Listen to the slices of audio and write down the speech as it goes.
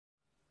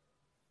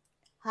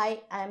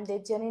Hi, I am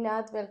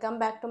Diycraft. Welcome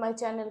back to my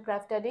channel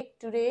Craft Addict.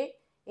 Today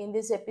in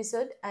this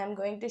episode I am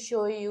going to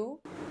show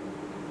you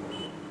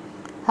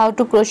how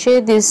to crochet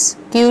this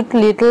cute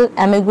little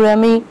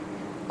amigurami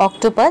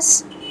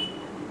octopus.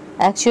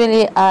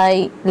 Actually,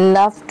 I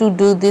love to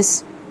do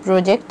this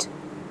project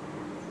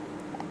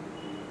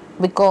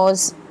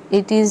because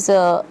it is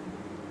a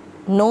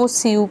no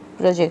sew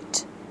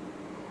project.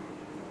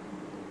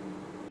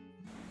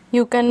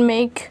 You can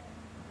make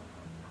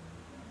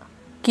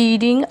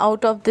keyring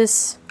out of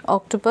this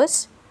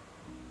octopus,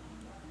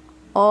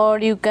 or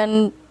you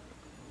can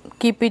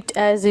keep it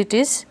as it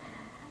is.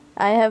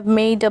 I have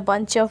made a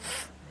bunch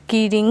of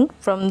keyring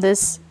from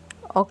this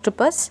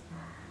octopus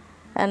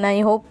and I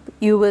hope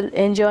you will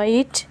enjoy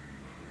it.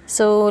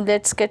 So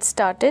let's get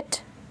started.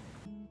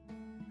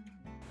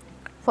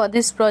 For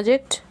this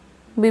project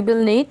we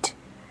will need,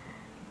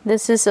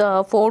 this is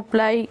a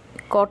 4-ply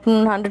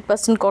cotton,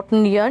 100%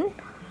 cotton yarn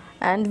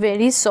and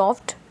very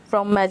soft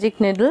from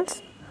Magic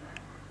Needles.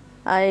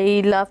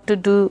 I love to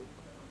do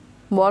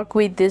work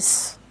with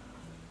this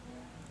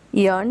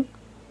yarn.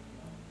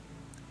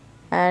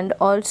 And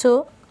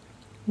also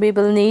we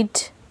will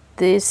need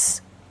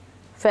this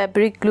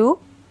fabric glue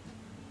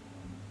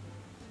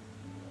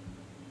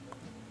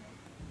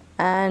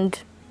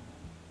and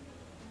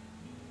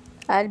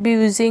I'll be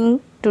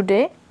using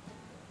today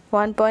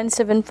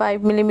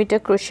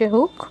 1.75mm crochet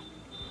hook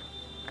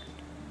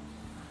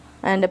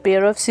and a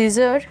pair of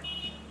scissors,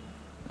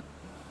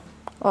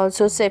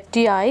 also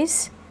safety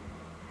eyes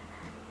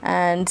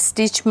and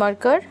stitch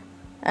marker.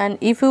 And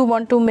if you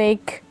want to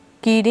make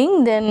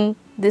keyring, then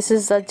this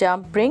is a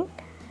jump ring,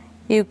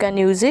 you can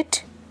use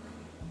it.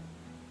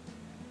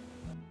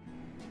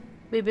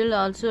 We will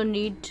also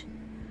need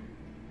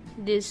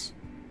this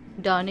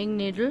darning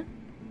needle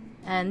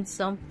and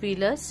some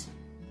feelers.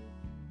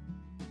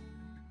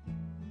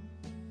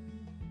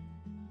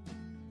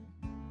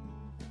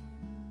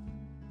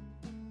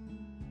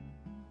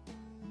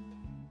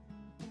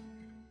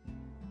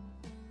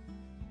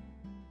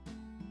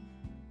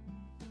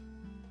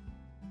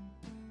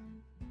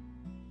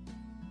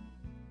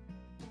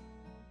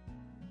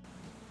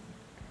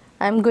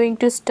 I'm going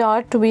to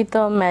start with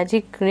a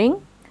magic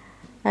ring,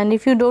 and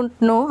if you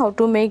don't know how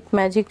to make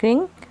magic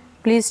ring,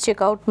 please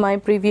check out my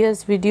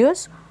previous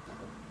videos.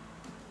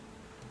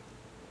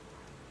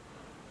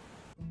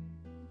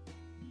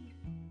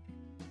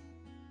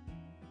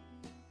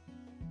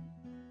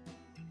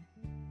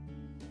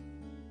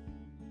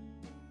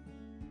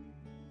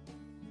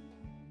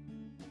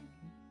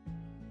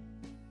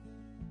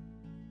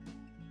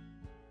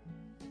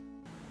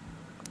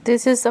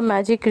 This is a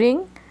magic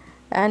ring,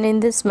 and in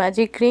this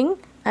magic ring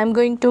I'm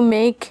going to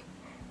make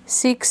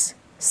 6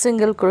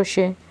 single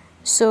crochet.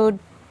 So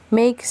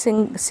make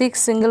 6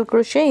 single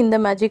crochet in the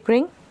magic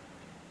ring.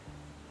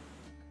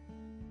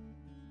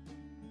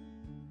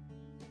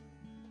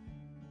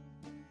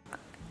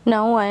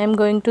 Now I am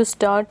going to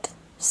start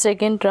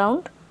second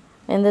round.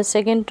 In the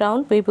second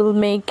round we will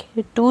make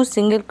 2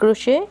 single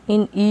crochet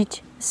in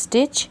each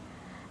stitch.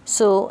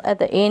 So at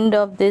the end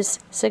of this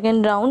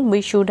second round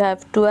we should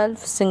have 12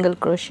 single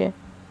crochet.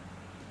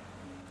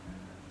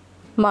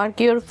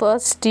 Mark your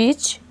first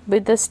stitch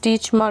with the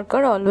stitch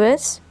marker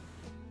always.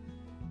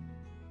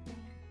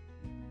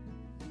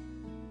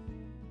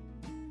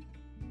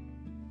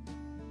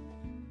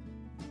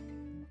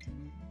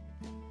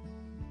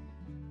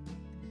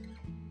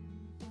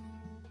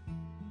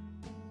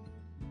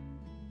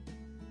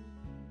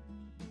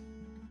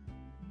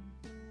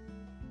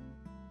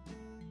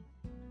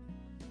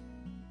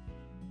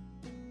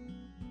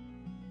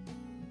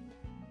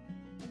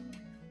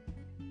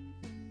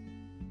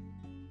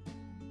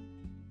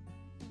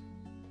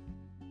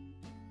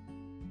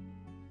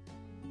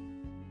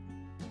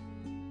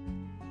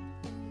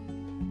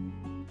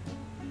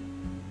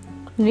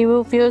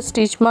 Remove your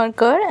stitch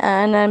marker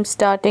and I am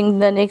starting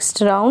the next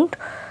round.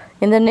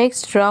 In the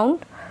next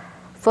round,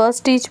 first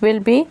stitch will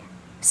be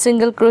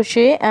single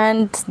crochet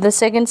and the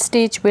second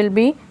stitch will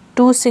be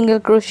 2 single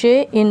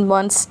crochet in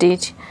one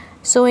stitch.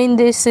 So in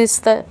this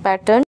is the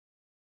pattern: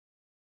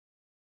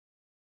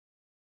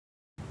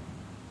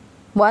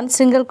 1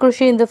 single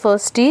crochet in the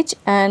first stitch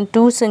and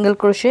 2 single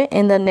crochet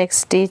in the next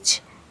stitch.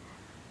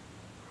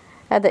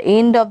 At the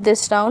end of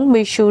this round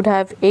we should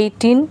have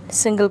 18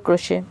 single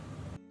crochet.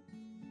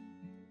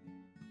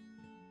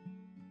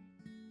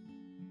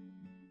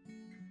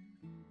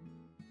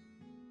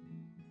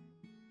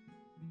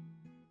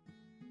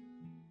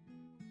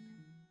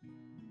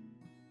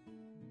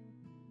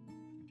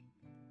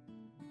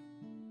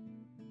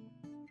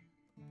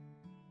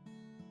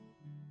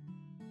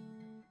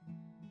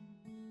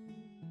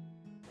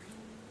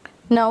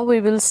 Now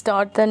we will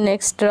start the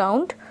next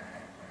round.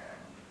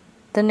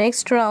 The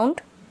next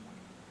round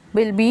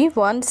will be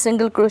 1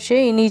 single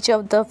crochet in each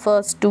of the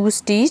first 2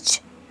 stitch.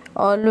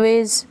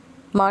 Always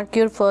mark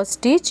your first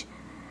stitch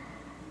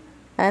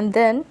and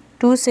then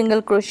 2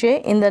 single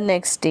crochet in the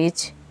next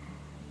stitch.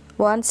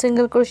 1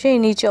 single crochet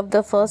in each of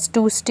the first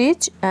 2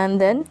 stitch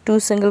and then 2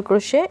 single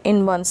crochet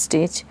in one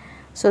stitch.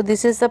 So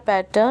this is the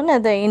pattern.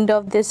 At the end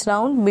of this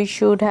round we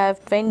should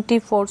have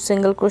 24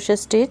 single crochet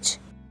stitch.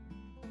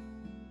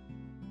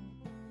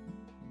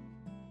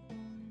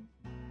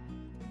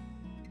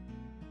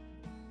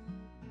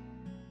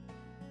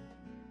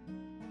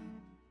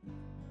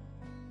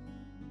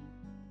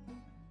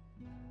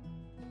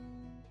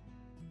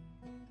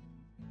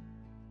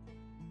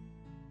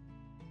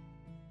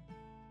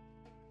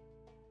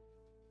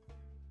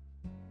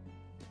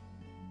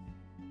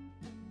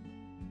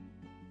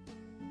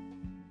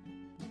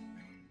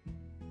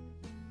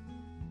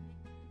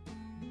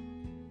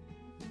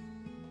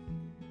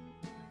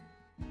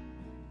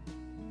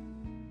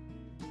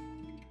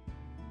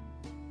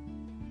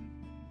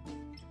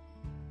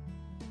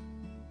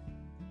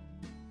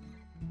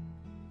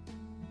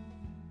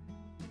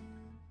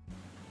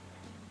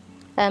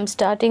 I am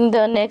starting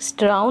the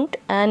next round,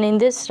 and in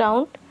this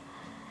round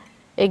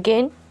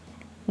again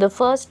the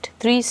first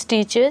 3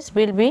 stitches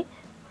will be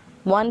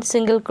 1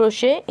 single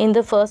crochet in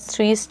the first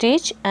 3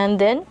 stitch and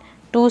then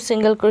 2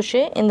 single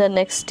crochet in the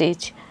next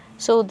stitch.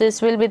 So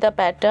this will be the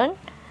pattern,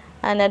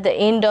 and at the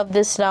end of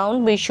this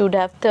round we should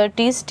have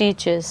 30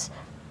 stitches.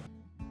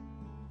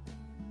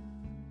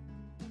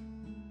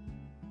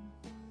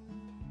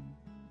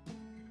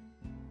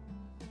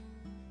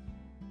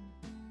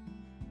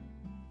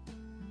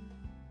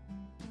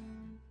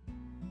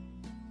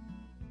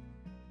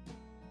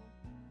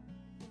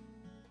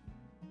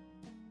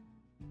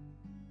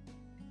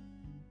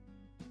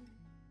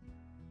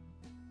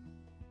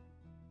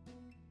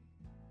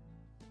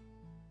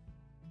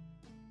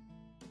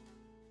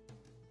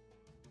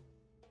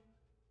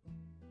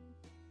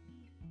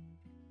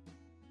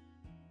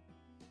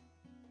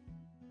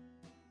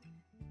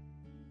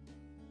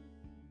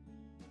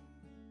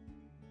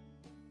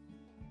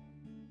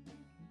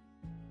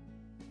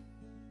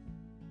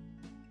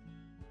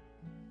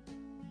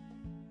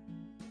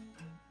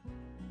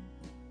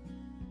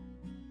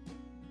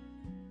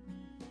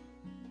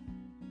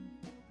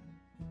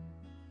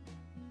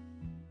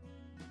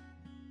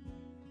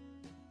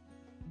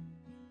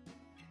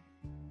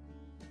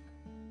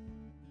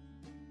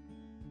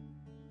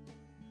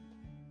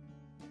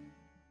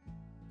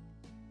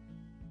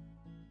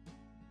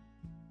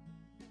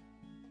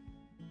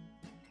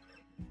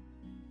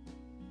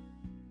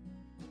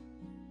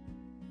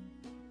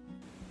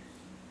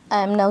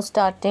 I am now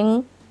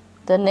starting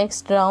the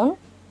next round.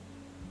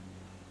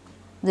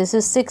 This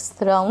is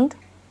 6th round,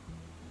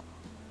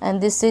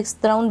 and this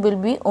 6th round will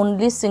be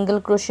only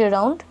single crochet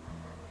round.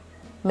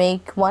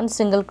 Make 1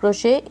 single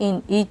crochet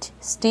in each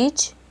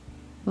stitch.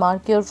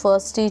 Mark your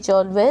first stitch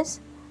always,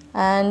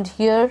 and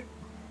here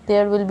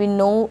there will be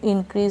no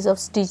increase of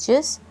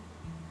stitches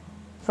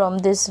from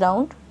this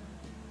round.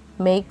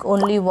 Make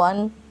only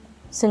 1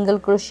 single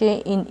crochet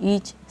in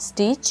each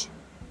stitch.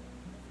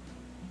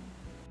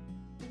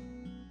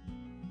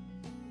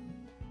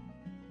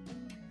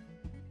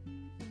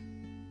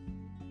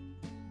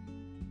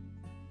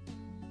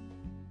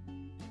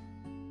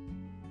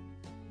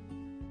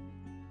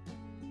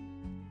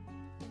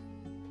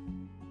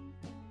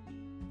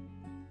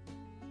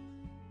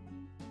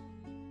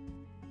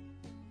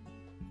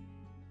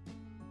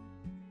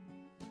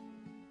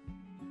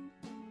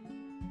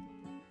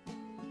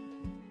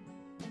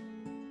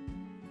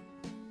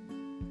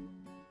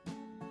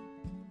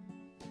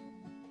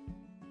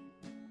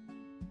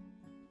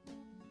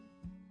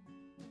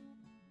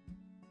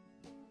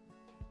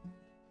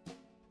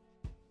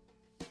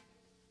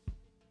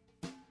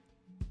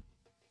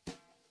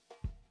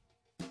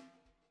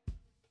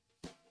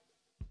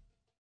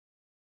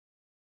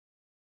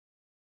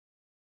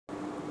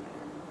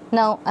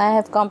 Now I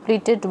have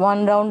completed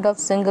 1 round of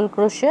single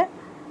crochet,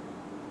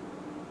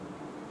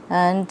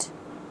 and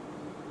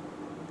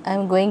I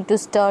am going to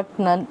start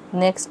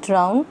next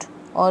round.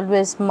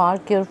 Always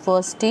mark your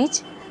first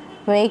stitch.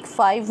 Make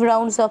 5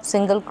 rounds of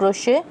single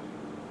crochet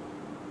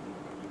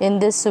in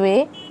this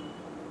way.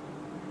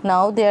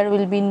 Now there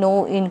will be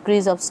no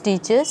increase of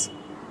stitches.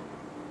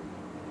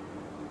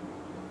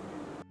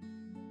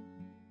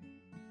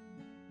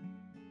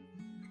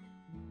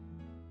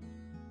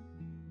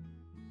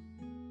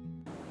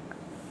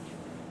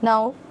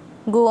 Now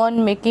go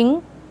on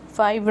making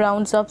 5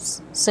 rounds of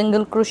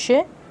single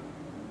crochet.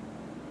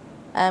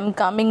 I am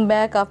coming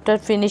back after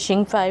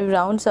finishing 5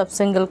 rounds of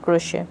single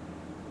crochet.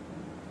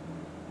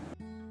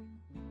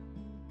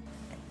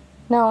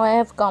 Now I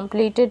have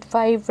completed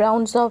 5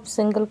 rounds of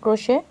single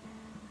crochet,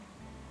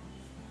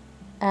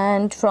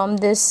 and from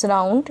this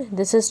round,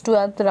 this is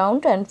 12th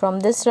round, and from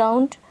this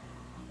round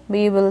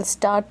we will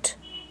start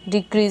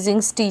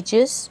decreasing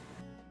stitches.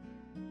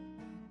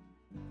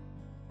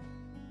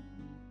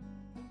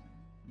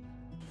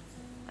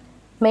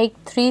 Make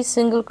 3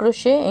 single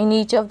crochet in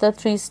each of the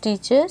 3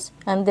 stitches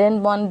and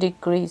then 1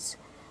 decrease.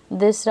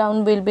 This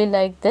round will be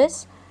like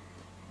this.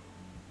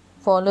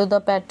 Follow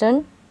the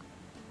pattern.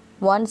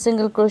 1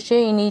 single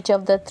crochet in each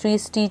of the 3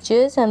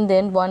 stitches and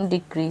then 1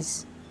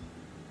 decrease.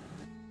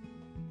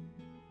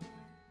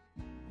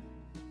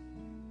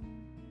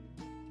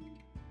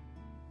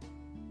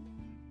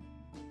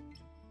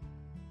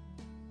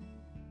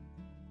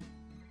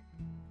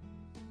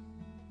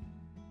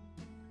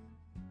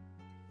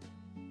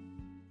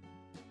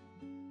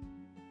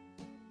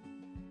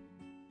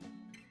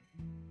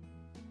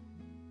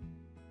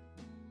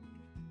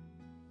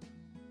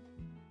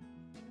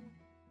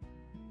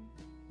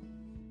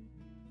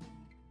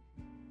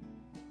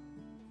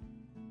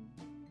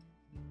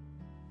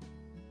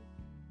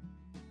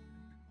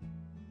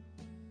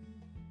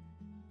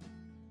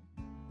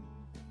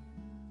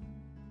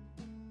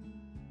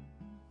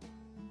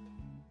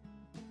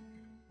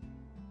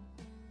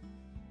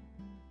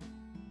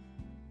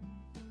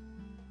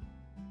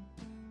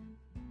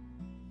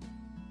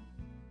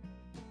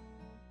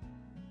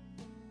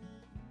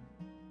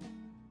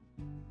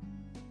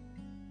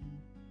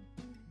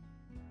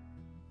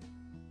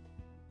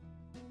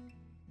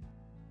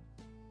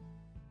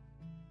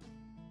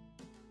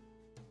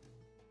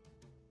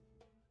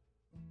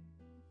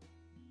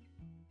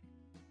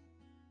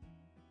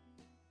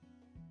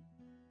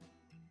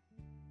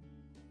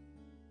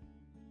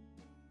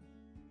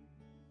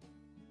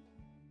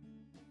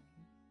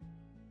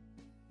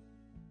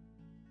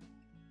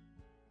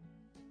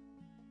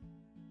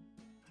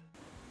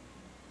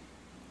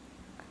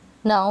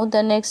 Now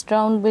the next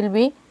round will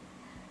be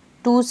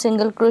 2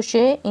 single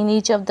crochet in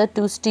each of the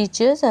 2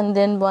 stitches and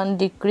then 1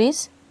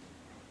 decrease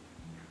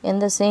in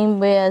the same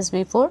way as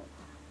before.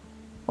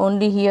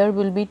 Only here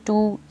will be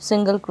 2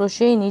 single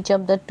crochet in each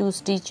of the 2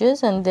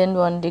 stitches and then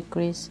 1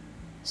 decrease.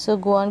 So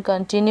go on,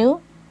 continue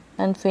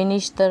and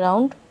finish the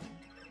round.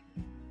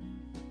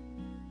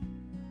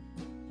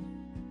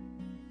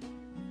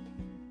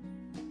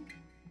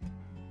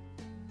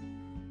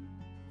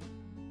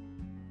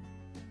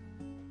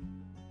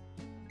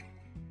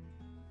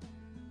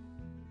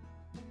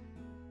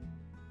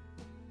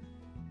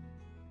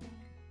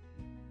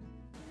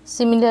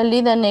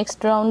 Similarly, the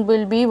next round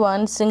will be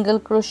 1 single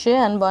crochet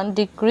and 1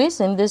 decrease.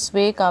 In this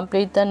way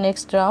complete the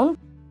next round.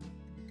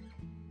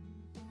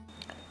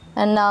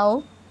 And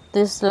now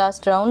this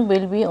last round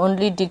will be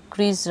only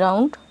decrease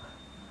round.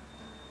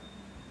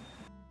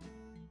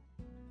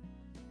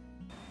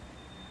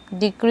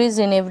 Decrease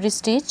in every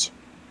stitch.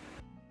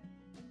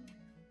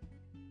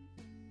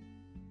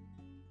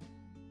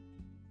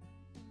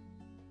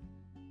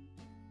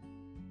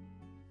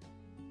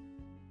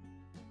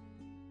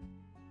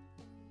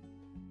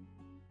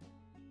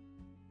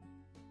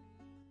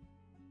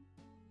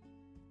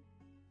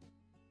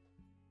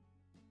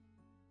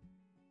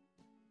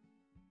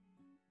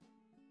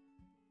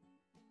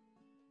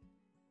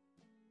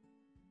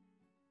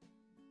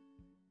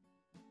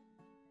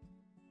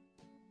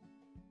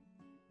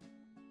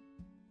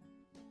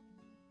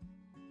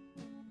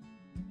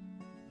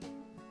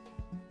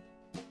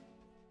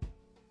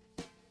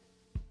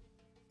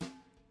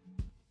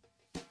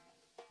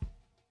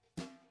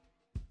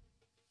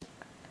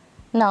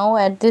 Now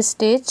at this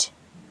stage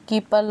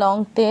keep a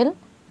long tail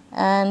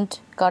and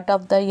cut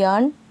off the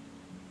yarn.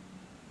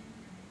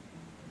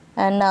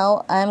 And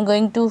now I am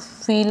going to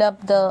fill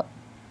up the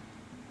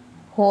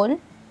hole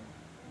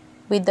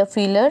with the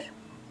filler,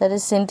 that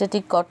is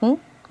synthetic cotton.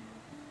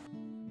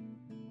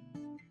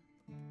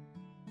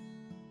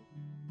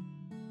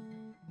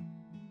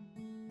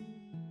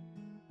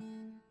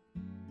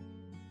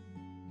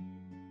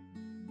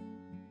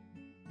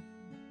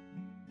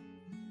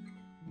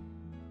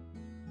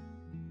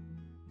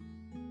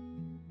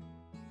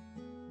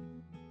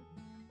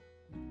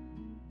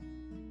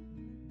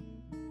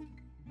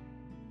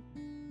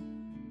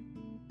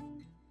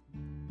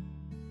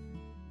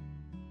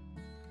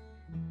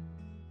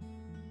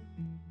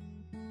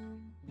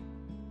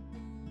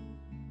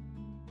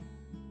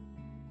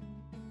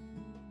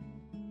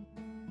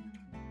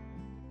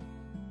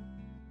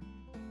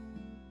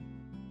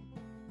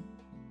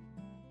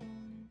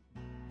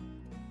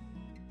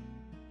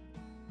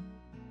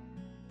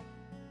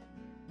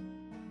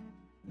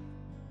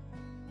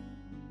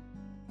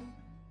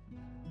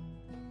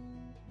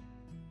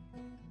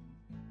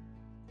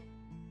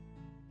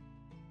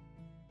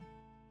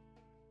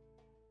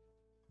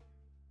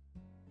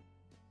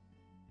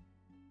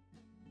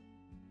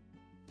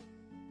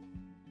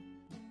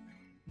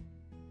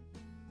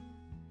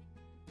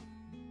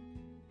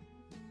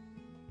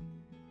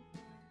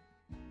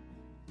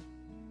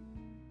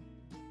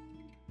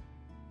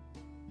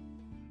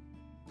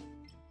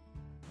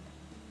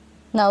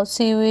 Now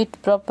sew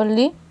it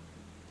properly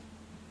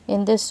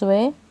in this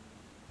way.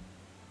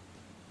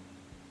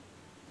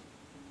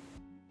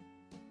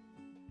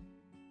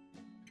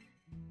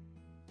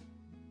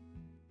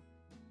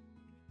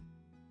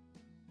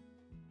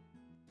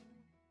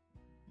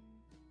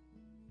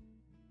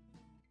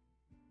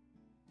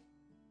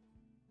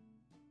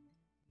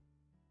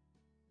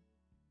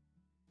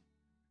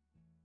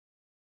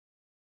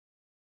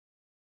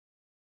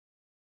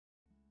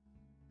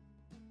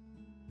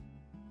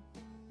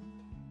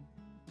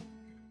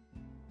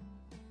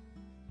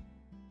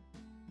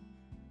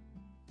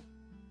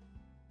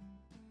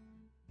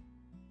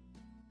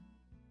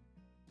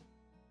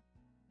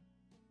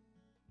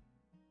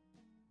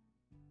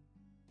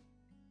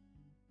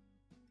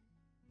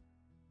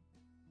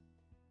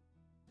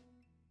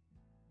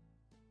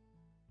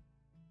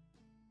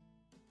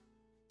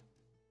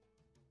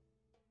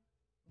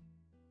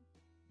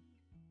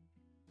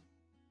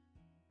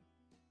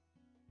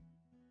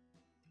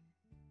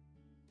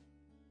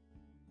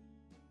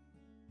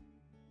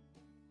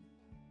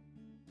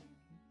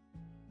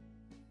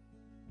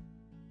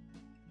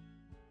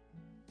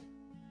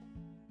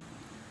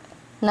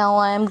 Now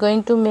I am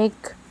going to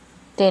make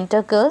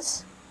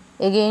tentacles.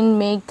 Again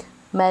make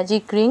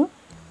magic ring,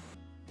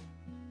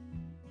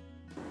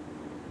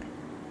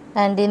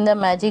 and in the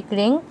magic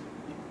ring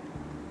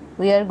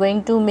we are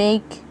going to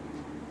make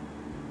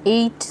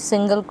 8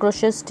 single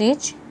crochet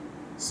stitch.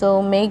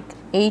 So make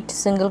 8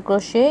 single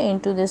crochet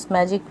into this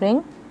magic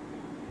ring.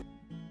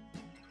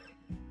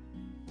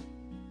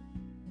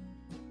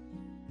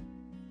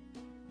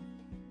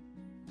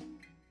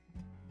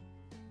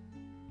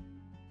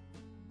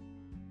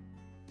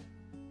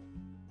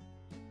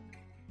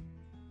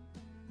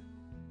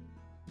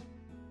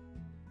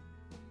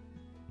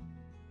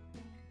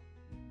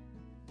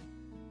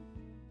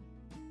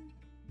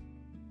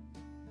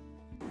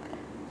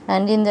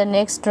 And in the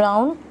next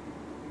round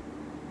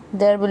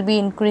there will be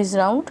increase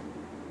round.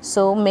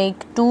 so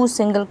make 2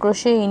 single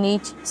crochet in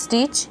each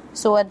stitch.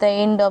 So at the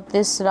end of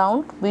this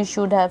round we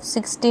should have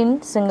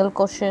 16 single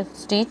crochet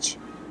stitch.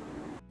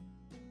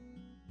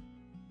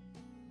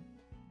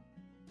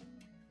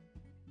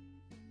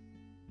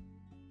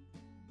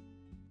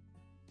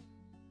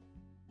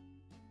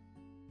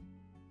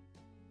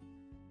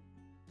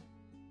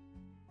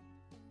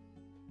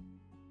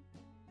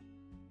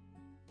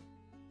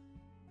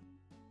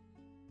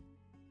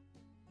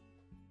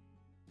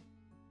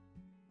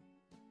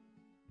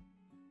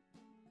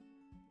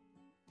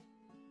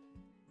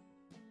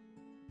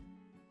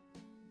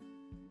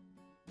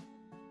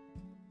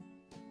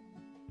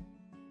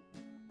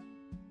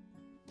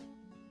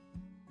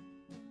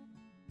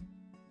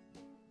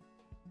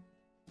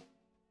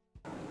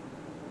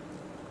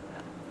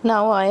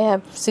 Now I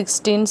have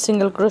 16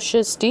 single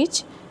crochet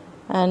stitch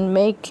and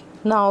make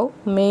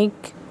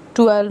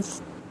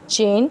 12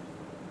 chain,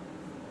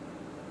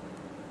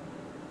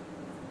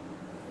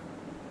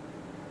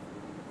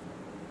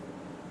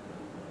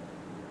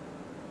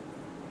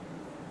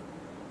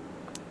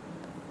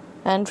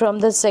 and from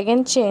the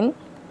second chain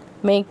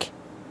make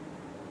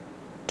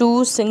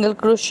 2 single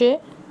crochet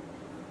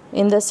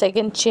in the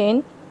second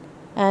chain,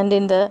 and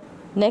in the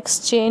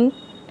next chain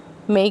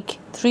make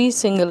 3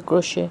 single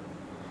crochet,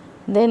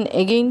 then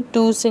again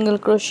 2 single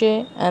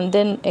crochet, and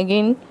then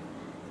again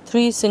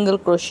 3 single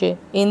crochet.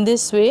 In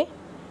this way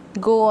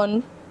go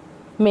on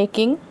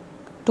making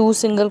 2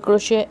 single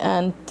crochet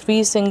and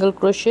 3 single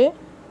crochet.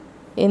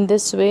 In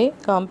this way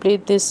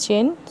complete this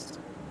chain.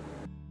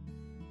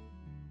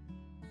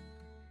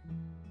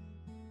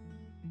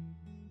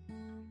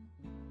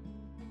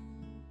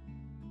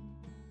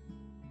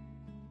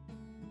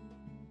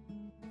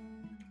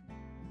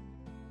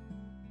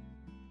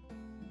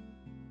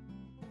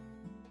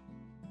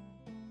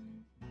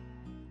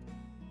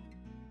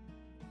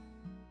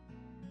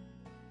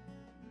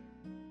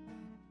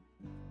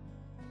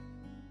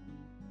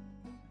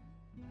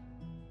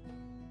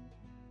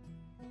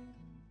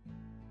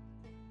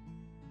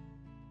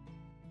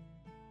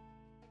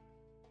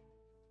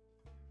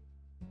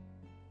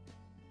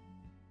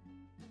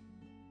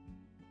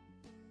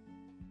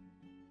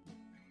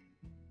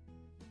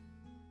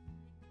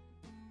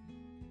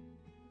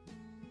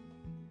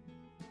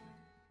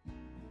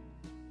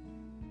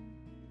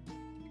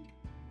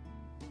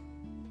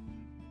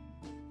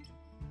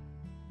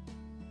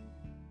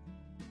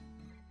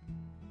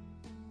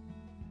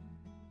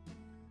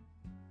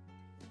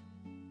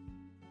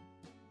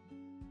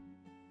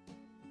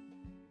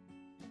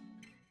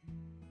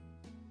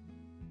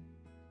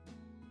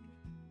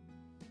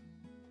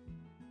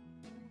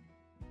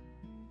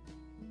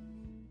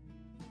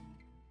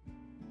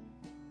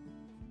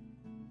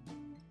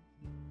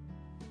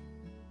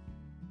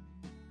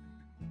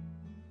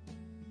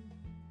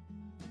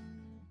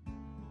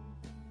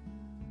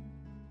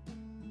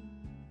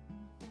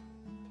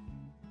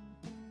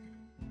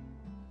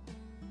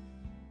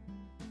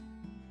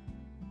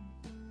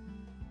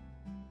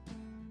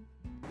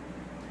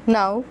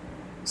 Now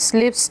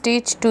slip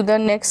stitch to the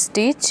next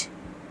stitch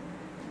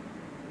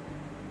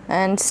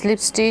and slip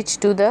stitch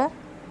to the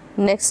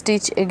next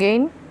stitch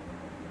again,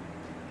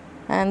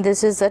 and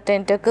this is the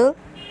tentacle.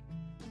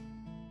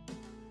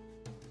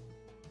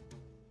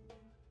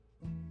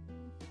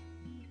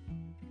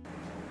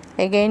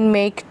 Again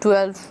make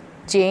 12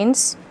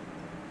 chains,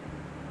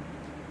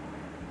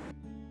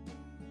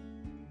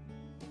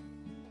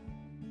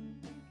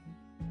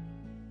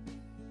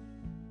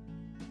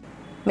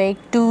 make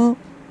 2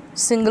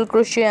 single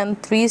crochet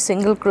and 3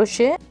 single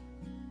crochet.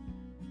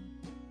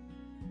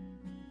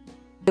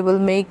 You will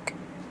make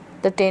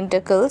the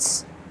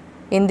tentacles.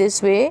 In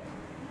this way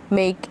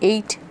make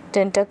 8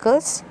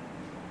 tentacles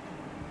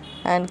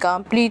and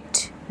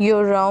complete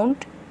your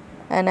round,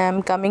 and I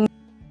am coming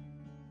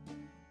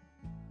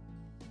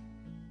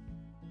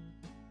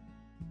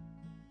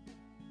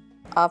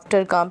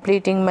after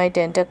completing my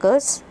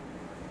tentacles.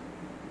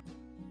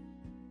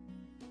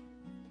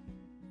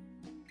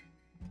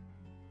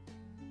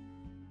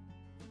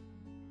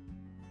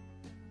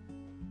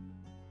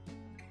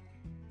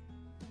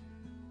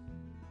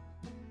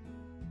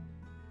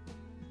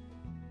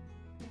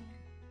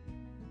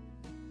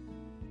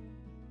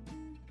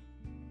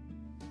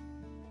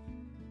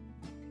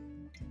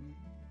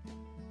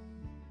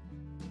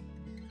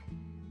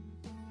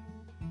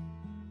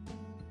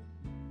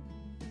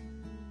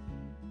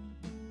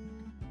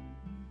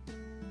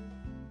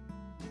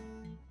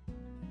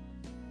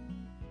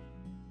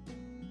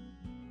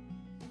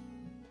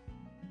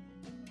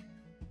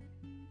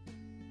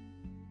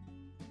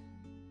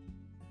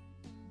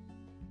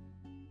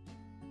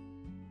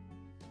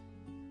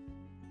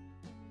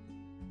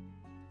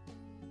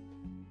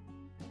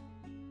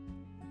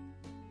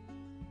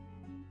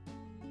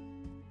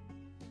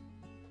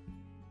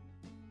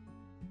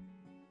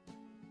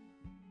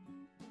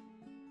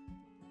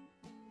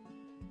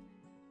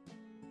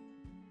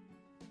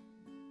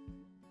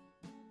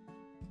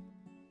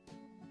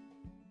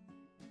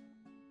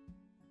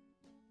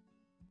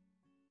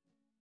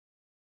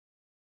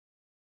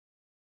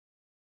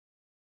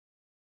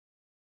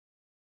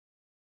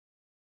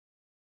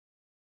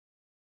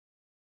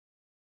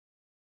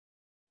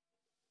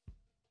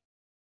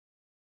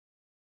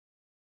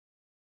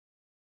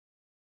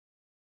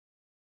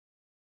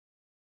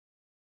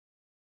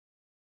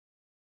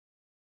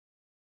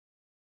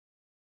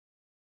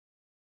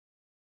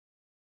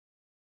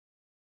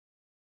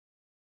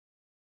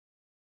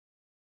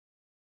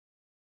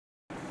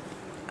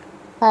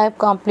 I have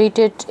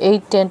completed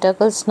 8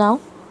 tentacles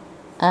now,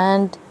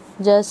 and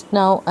just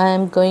now I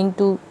am going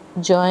to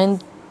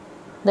join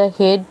the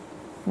head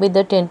with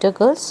the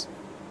tentacles,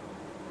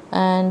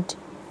 and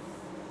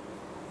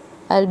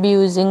I'll be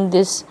using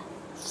this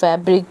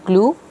fabric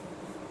glue.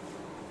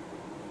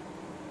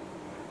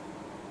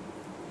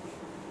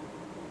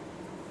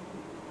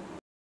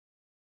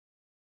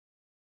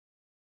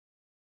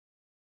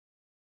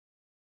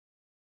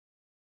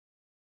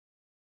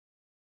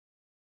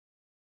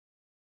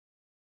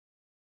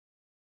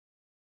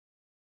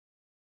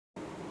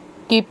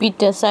 Keep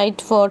it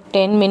aside for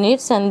 10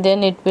 minutes and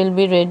then it will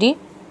be ready.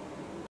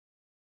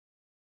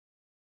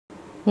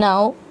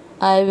 Now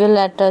I will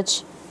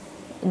attach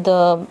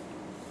the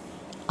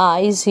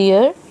eyes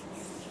here,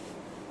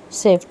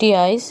 safety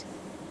eyes.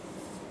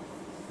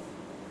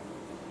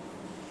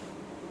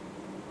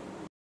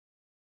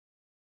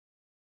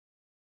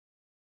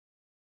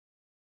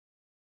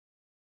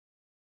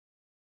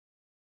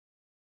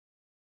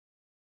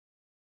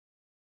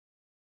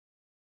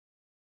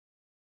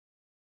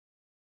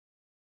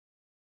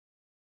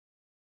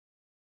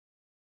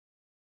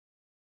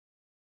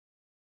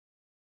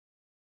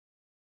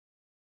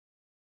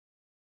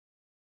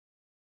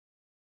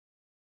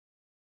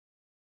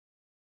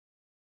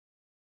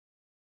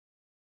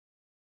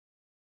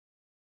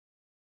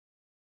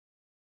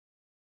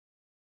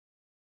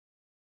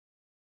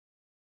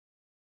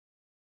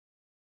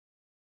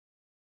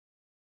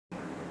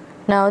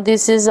 Now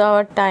this is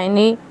our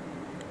tiny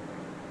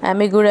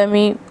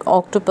amigurami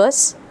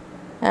octopus,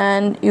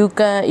 and you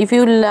can, if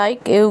you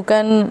like, you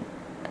can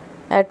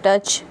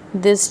attach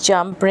this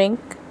jump ring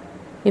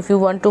if you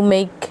want to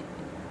make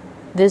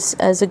this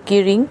as a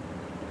keyring.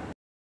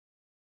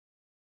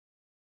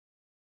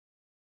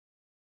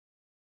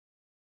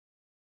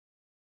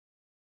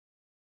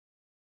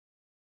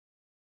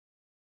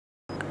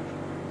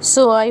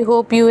 So I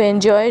hope you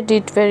enjoyed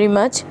it very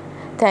much.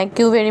 Thank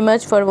you very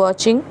much for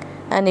watching,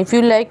 and if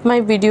you like my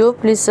video,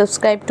 please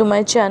subscribe to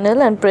my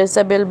channel and press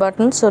the bell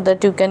button so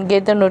that you can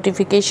get the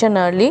notification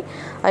early.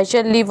 I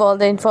shall leave all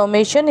the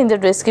information in the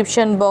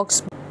description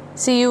box.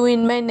 See you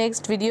in my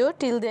next video.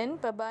 Till then,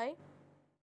 bye bye.